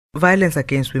Violence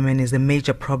against women is a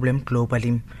major problem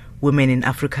globally. Women in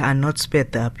Africa are not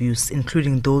spared the abuse,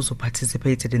 including those who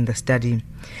participated in the study.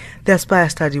 The ASPIRE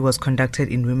study was conducted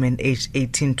in women aged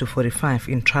 18 to 45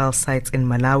 in trial sites in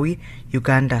Malawi,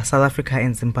 Uganda, South Africa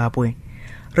and Zimbabwe.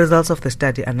 Results of the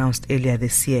study announced earlier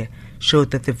this year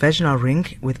showed that the vaginal ring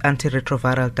with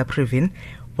antiretroviral dapivirine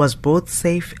was both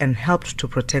safe and helped to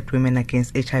protect women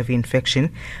against HIV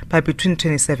infection by between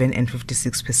 27 and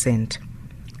 56%.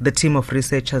 The team of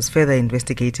researchers further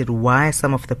investigated why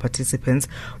some of the participants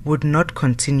would not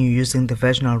continue using the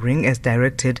vaginal ring as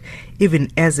directed, even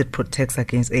as it protects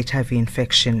against HIV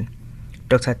infection.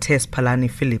 Dr. Tess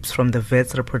Palani-Phillips from the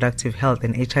Vets Reproductive Health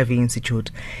and HIV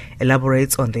Institute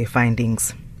elaborates on their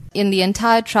findings. In the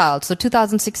entire trial, so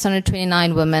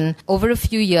 2,629 women, over a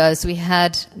few years, we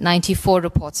had 94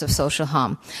 reports of social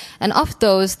harm. And of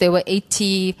those, there were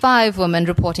 85 women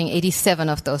reporting 87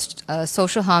 of those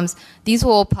social harms. These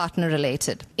were all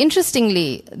partner-related.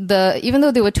 Interestingly, even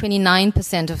though there were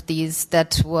 29% of these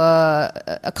that were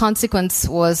a consequence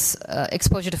was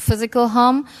exposure to physical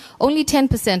harm, only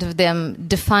 10% of them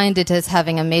defined it as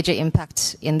having a major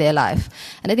impact in their life.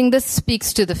 And I think this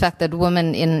speaks to the fact that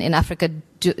women in Africa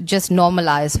just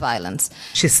normalize violence.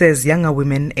 She says younger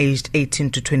women aged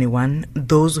 18 to 21,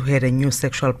 those who had a new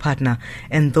sexual partner,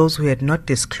 and those who had not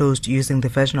disclosed using the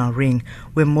vaginal ring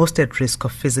were most at risk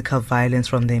of physical violence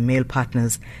from their male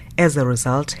partners. As a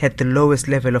result, had the lowest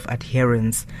level of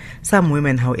adherence. Some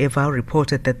women, however,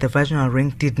 reported that the vaginal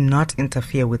ring did not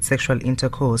interfere with sexual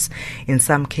intercourse. In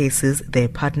some cases, their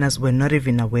partners were not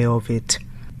even aware of it.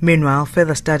 Meanwhile,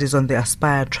 further studies on the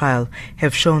ASPIRE trial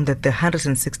have shown that the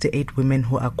 168 women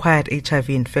who acquired HIV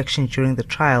infection during the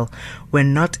trial were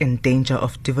not in danger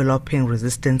of developing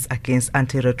resistance against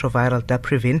antiretroviral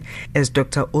dapivirine, as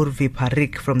Dr. Urvi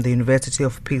Parikh from the University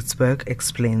of Pittsburgh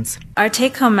explains. Our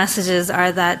take-home messages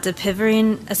are that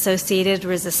dapivirine-associated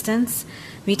resistance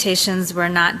mutations were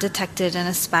not detected in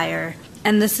ASPIRE.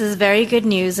 And this is very good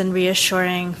news and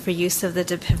reassuring for use of the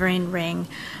dapivirine ring.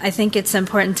 I think it's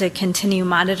important to continue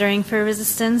monitoring for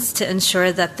resistance to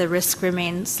ensure that the risk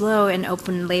remains low in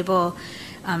open label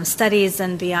studies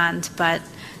and beyond. But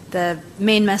the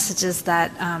main message is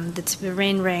that the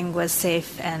dapivirine ring was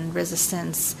safe and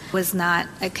resistance was not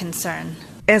a concern.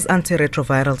 As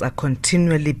antiretrovirals are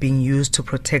continually being used to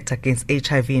protect against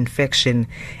HIV infection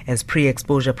as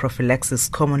pre-exposure prophylaxis,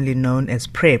 commonly known as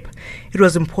PrEP, it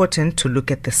was important to look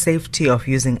at the safety of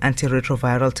using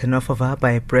antiretroviral tenofovir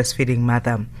by a breastfeeding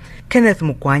mother. Kenneth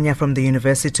Mugwanya from the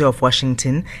University of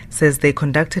Washington says they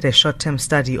conducted a short-term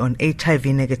study on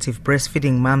HIV-negative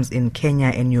breastfeeding moms in Kenya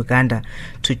and Uganda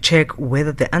to check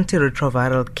whether the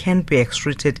antiretroviral can be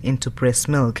excreted into breast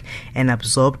milk and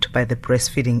absorbed by the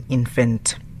breastfeeding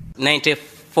infant.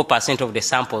 94% of the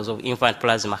samples of infant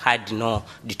plasma had no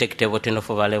detectable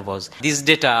tenofovir levels. These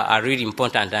data are really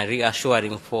important and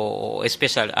reassuring for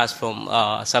especially us from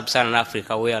sub-Saharan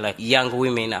Africa, where young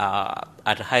women are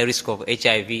at high risk of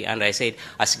HIV, and I said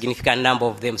a significant number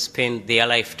of them spend their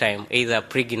lifetime either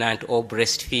pregnant or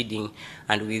breastfeeding,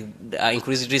 and with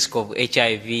increased risk of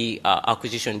HIV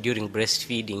acquisition during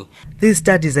breastfeeding. These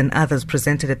studies and others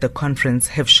presented at the conference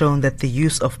have shown that the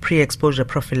use of pre-exposure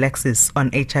prophylaxis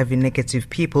on HIV-negative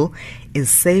people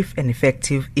is safe and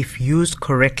effective if used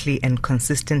correctly and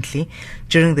consistently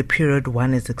during the period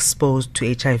one is exposed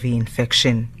to HIV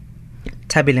infection.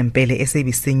 Tabile Mpele,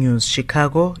 SABC News,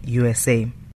 Chicago, USA.